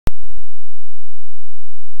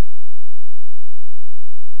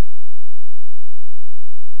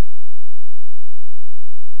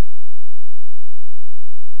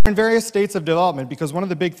in various states of development, because one of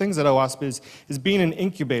the big things at OWASP is being an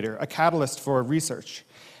incubator, a catalyst for research.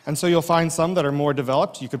 And so you'll find some that are more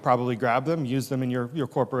developed. You could probably grab them, use them in your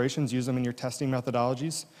corporations, use them in your testing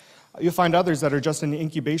methodologies. You'll find others that are just in the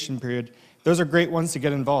incubation period. Those are great ones to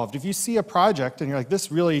get involved. If you see a project and you're like,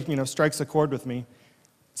 this really strikes a chord with me,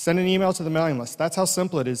 send an email to the mailing list. That's how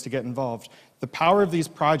simple it is to get involved. The power of these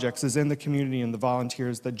projects is in the community and the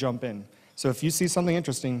volunteers that jump in. So if you see something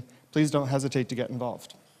interesting, please don't hesitate to get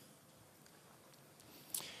involved.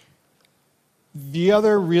 The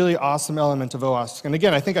other really awesome element of OWASP, and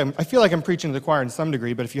again, I feel like I'm preaching to the choir in some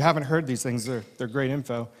degree, but if you haven't heard these things, they're great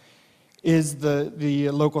info, is the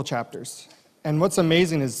local chapters. And what's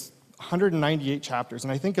amazing is 198 chapters,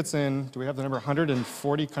 and I think it's in, do we have the number,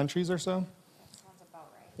 140 countries or so? Sounds about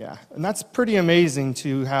right. Yeah, and that's pretty amazing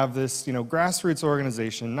to have this, grassroots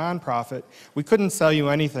organization, nonprofit. We couldn't sell you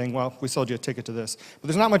anything. Well, we sold you a ticket to this, but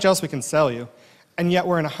there's not much else we can sell you. And yet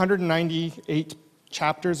we're in 198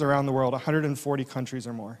 chapters around the world, 140 countries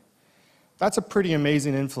or more. That's a pretty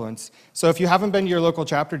amazing influence. So if you haven't been to your local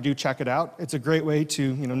chapter, do check it out. It's a great way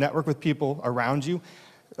to, network with people around you.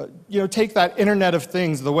 Take that Internet of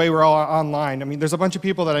Things, the way we're all online. I mean, there's a bunch of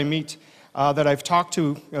people that I meet that I've talked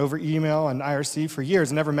to over email and IRC for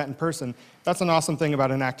years, never met in person. That's an awesome thing about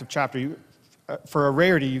an active chapter. For a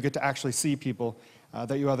rarity, you get to actually see people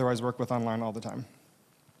that you otherwise work with online all the time.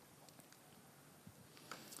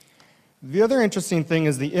 The other interesting thing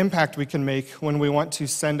is the impact we can make when we want to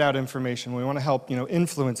send out information. We want to help,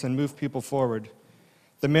 influence and move people forward.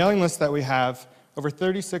 The mailing list that we have, over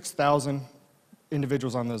 36,000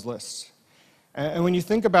 individuals on those lists. And when you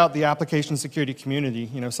think about the application security community,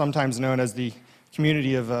 sometimes known as the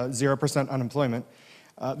community of 0% unemployment,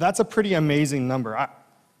 that's a pretty amazing number. I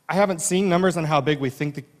haven't seen numbers on how big we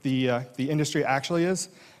think the industry actually is,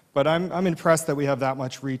 but I'm impressed that we have that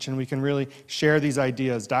much reach and we can really share these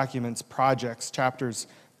ideas, documents, projects, chapters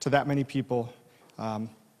to that many people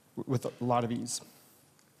with a lot of ease.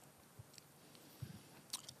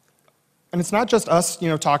 And it's not just us,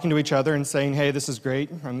 talking to each other and saying, hey, this is great,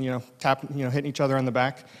 and, hitting each other on the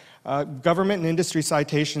back. Government and industry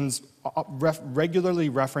citations regularly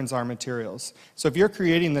reference our materials. So if you're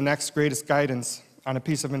creating the next greatest guidance on a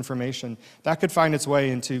piece of information, that could find its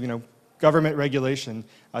way into, government regulation,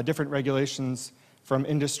 different regulations from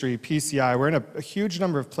industry, PCI. We're in a huge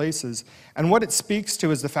number of places. And what it speaks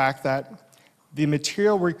to is the fact that the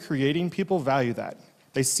material we're creating, people value that.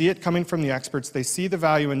 They see it coming from the experts. They see the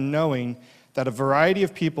value in knowing that a variety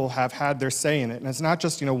of people have had their say in it. And it's not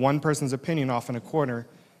just, one person's opinion off in a corner,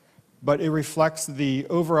 but it reflects the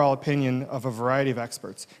overall opinion of a variety of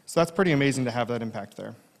experts. So that's pretty amazing to have that impact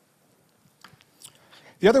there.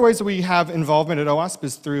 The other ways that we have involvement at OWASP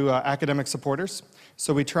is through academic supporters.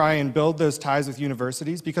 So we try and build those ties with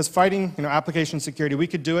universities because fighting, application security, we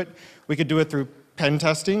could do it. We could do it through pen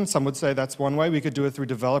testing. Some would say that's one way. We could do it through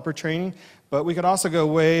developer training. But we could also go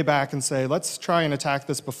way back and say, let's try and attack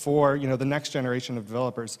this before, the next generation of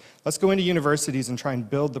developers. Let's go into universities and try and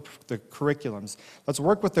build the curriculums. Let's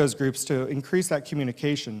work with those groups to increase that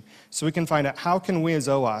communication so we can find out how can we as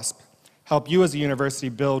OWASP help you as a university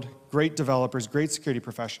build great developers, great security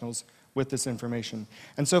professionals with this information.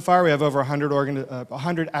 And so far we have over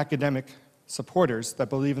 100 academic supporters that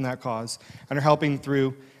believe in that cause and are helping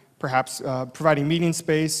through perhaps providing meeting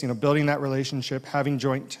space, building that relationship, having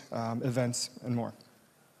joint events, and more.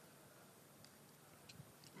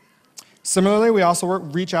 Similarly, we also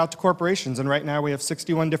reach out to corporations, and right now we have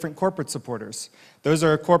 61 different corporate supporters. Those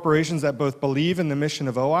are corporations that both believe in the mission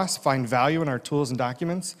of OWASP, find value in our tools and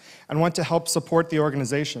documents, and want to help support the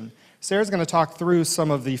organization. Sarah's going to talk through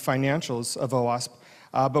some of the financials of OWASP,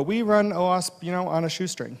 but we run OWASP, on a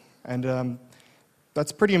shoestring, and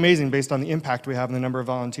that's pretty amazing based on the impact we have and the number of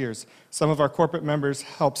volunteers. Some of our corporate members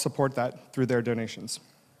help support that through their donations.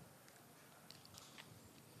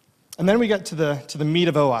 And then we get to the meat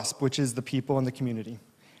of OWASP, which is the people and the community.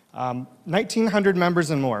 1,900 members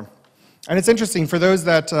and more. And it's interesting, for those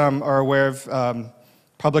that are aware of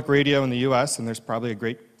public radio in the US, and there's probably a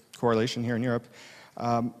great correlation here in Europe,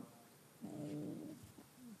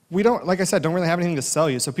 we don't, like I said, don't really have anything to sell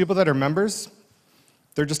you. So people that are members,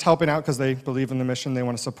 they're just helping out because they believe in the mission they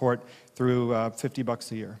want to support through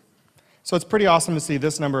 $50 a year. So it's pretty awesome to see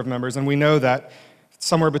this number of members, and we know that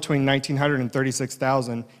somewhere between 1,900 and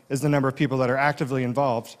 36,000 is the number of people that are actively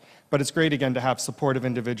involved, but it's great, again, to have supportive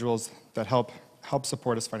individuals that help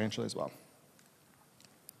support us financially as well.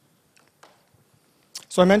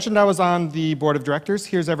 So I mentioned I was on the board of directors.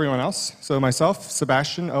 Here's everyone else. So myself,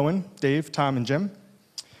 Sebastian, Owen, Dave, Tom, and Jim.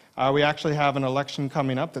 We actually have an election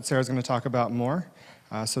coming up that Sarah's going to talk about more.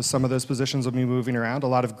 So some of those positions will be moving around. A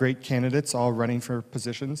lot of great candidates all running for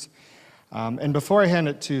positions. And before I hand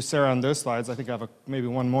it to Sarah on those slides, I think I have maybe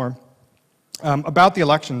one more. About the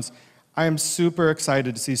elections, I am super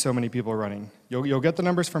excited to see so many people running. You'll get the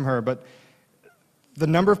numbers from her, but the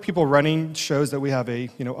number of people running shows that we have a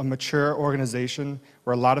mature organization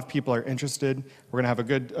where a lot of people are interested. We're going to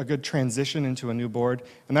have a good transition into a new board,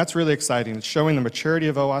 and that's really exciting. It's showing the maturity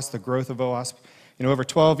of OWASP, the growth of OWASP. Over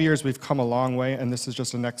 12 years, we've come a long way, and this is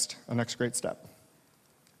just a next great step.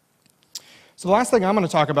 So the last thing I'm going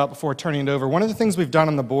to talk about before turning it over, one of the things we've done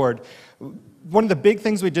on the board, one of the big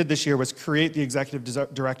things we did this year was create the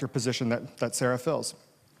executive director position that Sarah fills.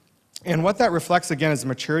 And what that reflects, again, is the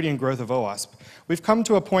maturity and growth of OWASP. We've come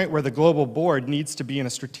to a point where the global board needs to be in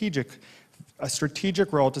a strategic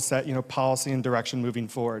role to set policy and direction moving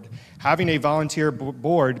forward. Having a volunteer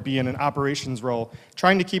board be in an operations role,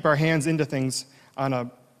 trying to keep our hands into things on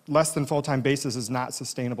a less than full-time basis is not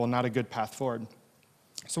sustainable, not a good path forward.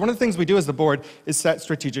 So one of the things we do as the board is set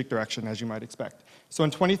strategic direction, as you might expect. So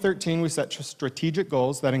in 2013, we set strategic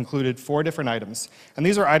goals that included 4 different items. And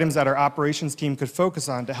these are items that our operations team could focus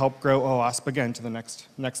on to help grow OWASP again to the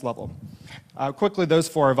next level. Quickly, those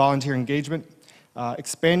 4 are volunteer engagement,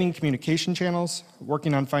 expanding communication channels,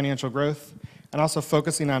 working on financial growth, and also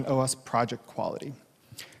focusing on OWASP project quality.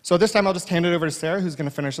 So this time I'll just hand it over to Sarah, who's going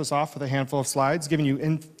to finish us off with a handful of slides, giving you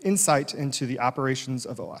insight into the operations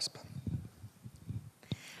of OWASP.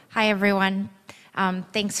 Hi, everyone.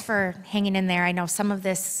 Thanks for hanging in there. I know some of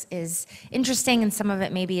this is interesting and some of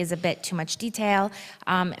it maybe is a bit too much detail.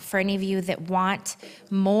 For any of you that want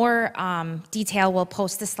more detail, we'll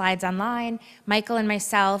post the slides online. Michael and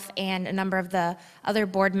myself and a number of the other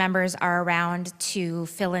board members are around to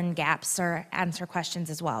fill in gaps or answer questions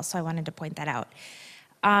as well, so I wanted to point that out.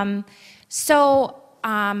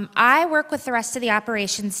 I work with the rest of the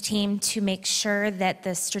operations team to make sure that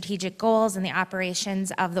the strategic goals and the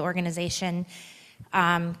operations of the organization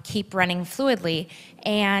keep running fluidly.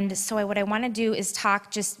 And so what I want to do is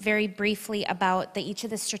talk just very briefly about each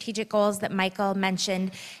of the strategic goals that Michael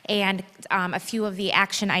mentioned and a few of the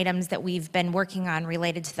action items that we've been working on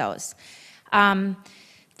related to those. The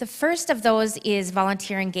first of those is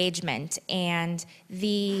volunteer engagement, and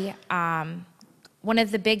one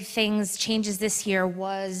of the big changes this year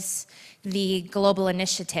was the global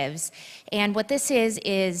initiatives. And what this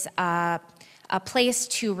is a place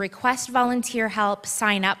to request volunteer help,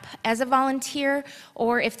 sign up as a volunteer,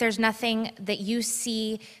 or if there's nothing that you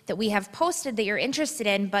see that we have posted that you're interested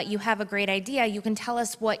in, but you have a great idea, you can tell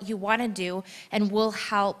us what you want to do, and we'll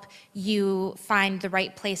help you find the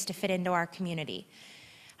right place to fit into our community.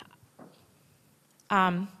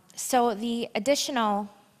 So the additional,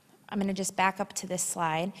 I'm going to just back up to this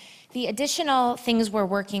slide. The additional things we're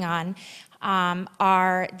working on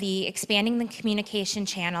are expanding the communication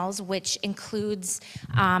channels, which includes,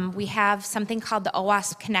 we have something called the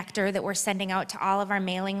OWASP connector that we're sending out to all of our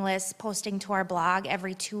mailing lists, posting to our blog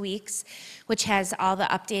every 2 weeks, which has all the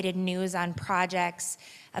updated news on projects,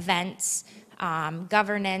 events,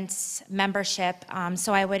 governance, membership.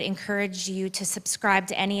 So I would encourage you to subscribe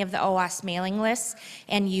to any of the OWASP mailing lists,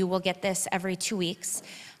 and you will get this every 2 weeks.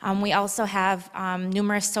 We also have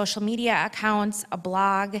numerous social media accounts, a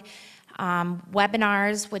blog,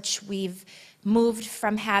 webinars, which we've moved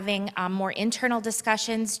from having more internal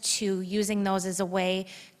discussions to using those as a way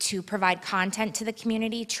to provide content to the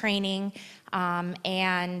community, training,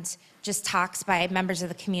 and just talks by members of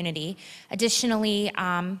the community. Additionally,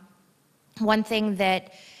 one thing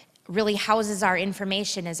that really houses our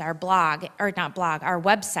information is our blog, or not blog, our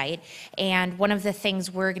website. And one of the things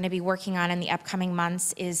we're going to be working on in the upcoming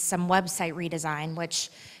months is some website redesign, which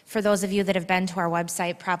for those of you that have been to our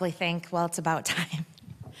website probably think, well, it's about time.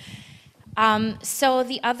 So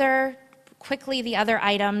the other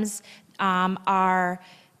items are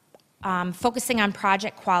focusing on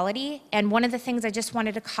project quality. And one of the things I just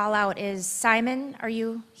wanted to call out is Simon, are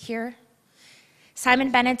you here?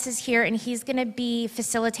 Simon Bennett is here, and he's going to be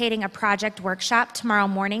facilitating a project workshop tomorrow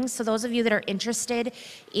morning. So those of you that are interested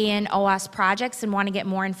in OWASP projects and want to get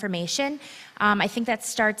more information, I think that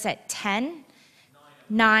starts at 10.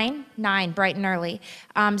 9, bright and early.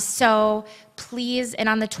 So please, and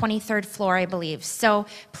on the 23rd floor, I believe. So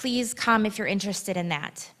please come if you're interested in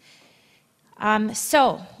that.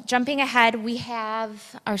 So jumping ahead, we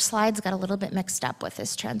have, our slides got a little bit mixed up with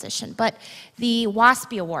this transition, but the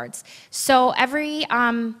OWASP Awards. So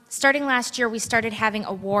starting last year, we started having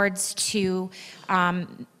awards to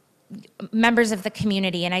members of the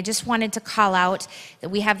community. And I just wanted to call out that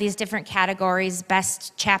we have these different categories: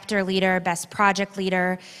 best chapter leader, best project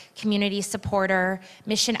leader, community supporter,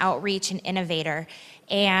 mission outreach, and innovator.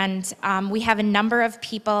 And we have a number of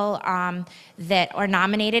people that are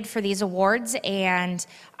nominated for these awards, and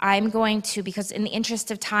I'm going to, because in the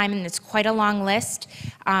interest of time, and it's quite a long list,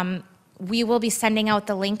 we will be sending out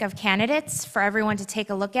the link of candidates for everyone to take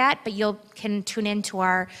a look at, but you can tune into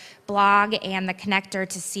our blog and the connector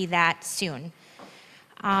to see that soon.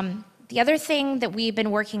 The other thing that we've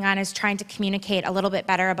been working on is trying to communicate a little bit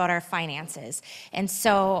better about our finances. And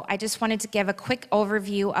so I just wanted to give a quick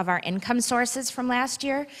overview of our income sources from last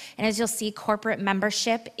year. And as you'll see, corporate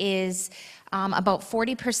membership is about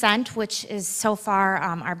 40%, which is so far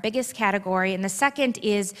our biggest category. And the second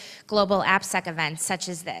is global AppSec events, such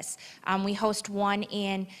as this. We host one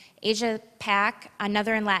in Asia Pac,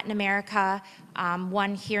 another in Latin America,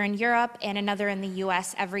 one here in Europe, and another in the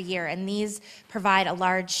US every year. And these provide a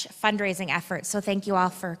large fundraising effort. So thank you all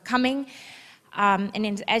for coming.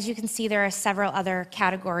 And as you can see, there are several other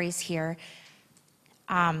categories here.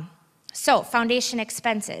 So foundation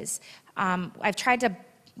expenses. I've tried to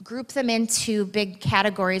group them into big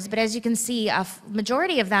categories, but as you can see, a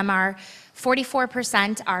majority of them are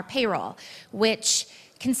 44% are payroll, which,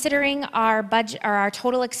 considering our budget or our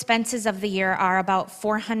total expenses of the year, are about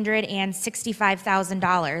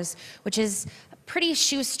 $465,000, which is pretty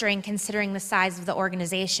shoestring considering the size of the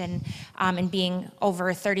organization and being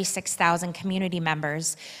over 36,000 community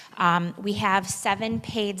members. We have 7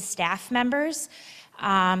 paid staff members,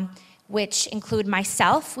 which include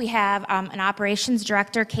myself. We have an operations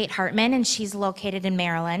director, Kate Hartman, and she's located in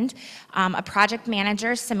Maryland. A project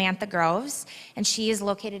manager, Samantha Groves, and she is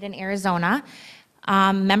located in Arizona.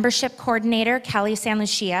 Membership coordinator, Kelly San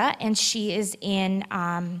Lucia, and she is in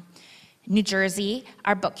New Jersey.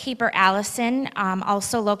 Our bookkeeper, Allison,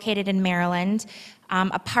 also located in Maryland.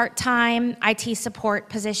 A part-time IT support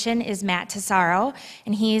position is Matt Tesaro,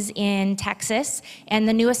 and he's in Texas. And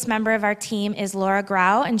the newest member of our team is Laura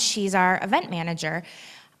Grau, and she's our event manager.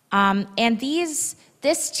 And this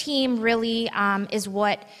team really is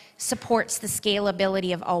what supports the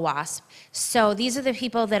scalability of OWASP. So these are the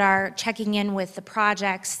people that are checking in with the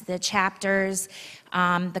projects, the chapters,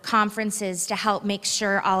 the conferences, to help make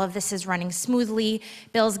sure all of this is running smoothly,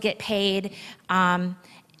 bills get paid.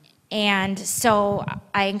 And so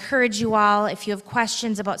I encourage you all, if you have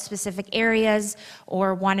questions about specific areas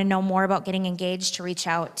or want to know more about getting engaged, to reach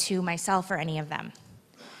out to myself or any of them.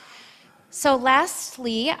 So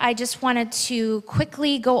lastly, I just wanted to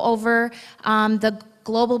quickly go over the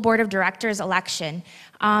Global Board of Directors election.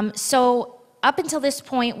 So up until this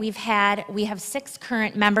point, we have 6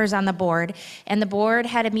 current members on the board, and the board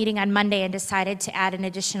had a meeting on Monday and decided to add an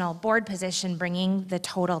additional board position, bringing the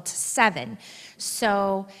total to 7.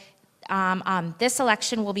 So this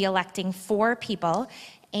election will be electing 4 people,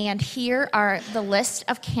 and here are the list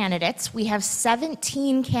of candidates. We have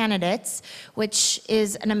 17 candidates, which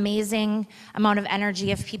is an amazing amount of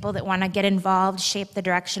energy of people that want to get involved, shape the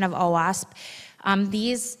direction of OWASP.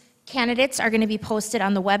 These candidates are going to be posted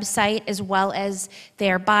on the website, as well as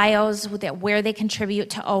their bios, where they contribute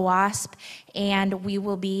to OWASP, and we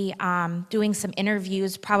will be doing some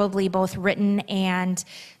interviews, probably both written and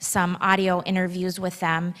some audio interviews with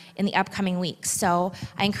them in the upcoming weeks. So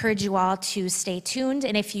I encourage you all to stay tuned,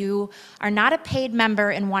 and if you are not a paid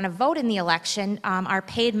member and want to vote in the election, our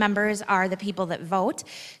paid members are the people that vote.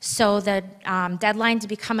 So the deadline to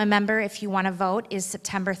become a member, if you want to vote, is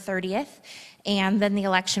September 30th. And then the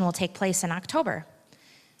election will take place in October.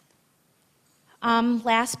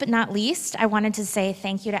 Last but not least, I wanted to say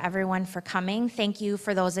thank you to everyone for coming. Thank you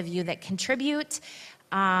for those of you that contribute,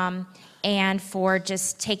 and for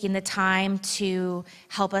just taking the time to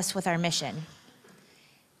help us with our mission.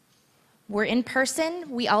 We're in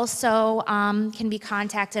person. We also can be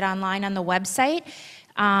contacted online on the website.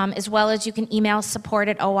 As well as you can email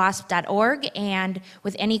support@owasp.org, and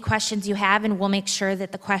with any questions you have, and we'll make sure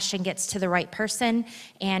that the question gets to the right person,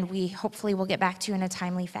 and we hopefully will get back to you in a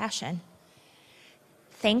timely fashion.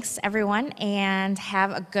 Thanks, everyone, and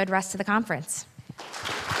have a good rest of the conference.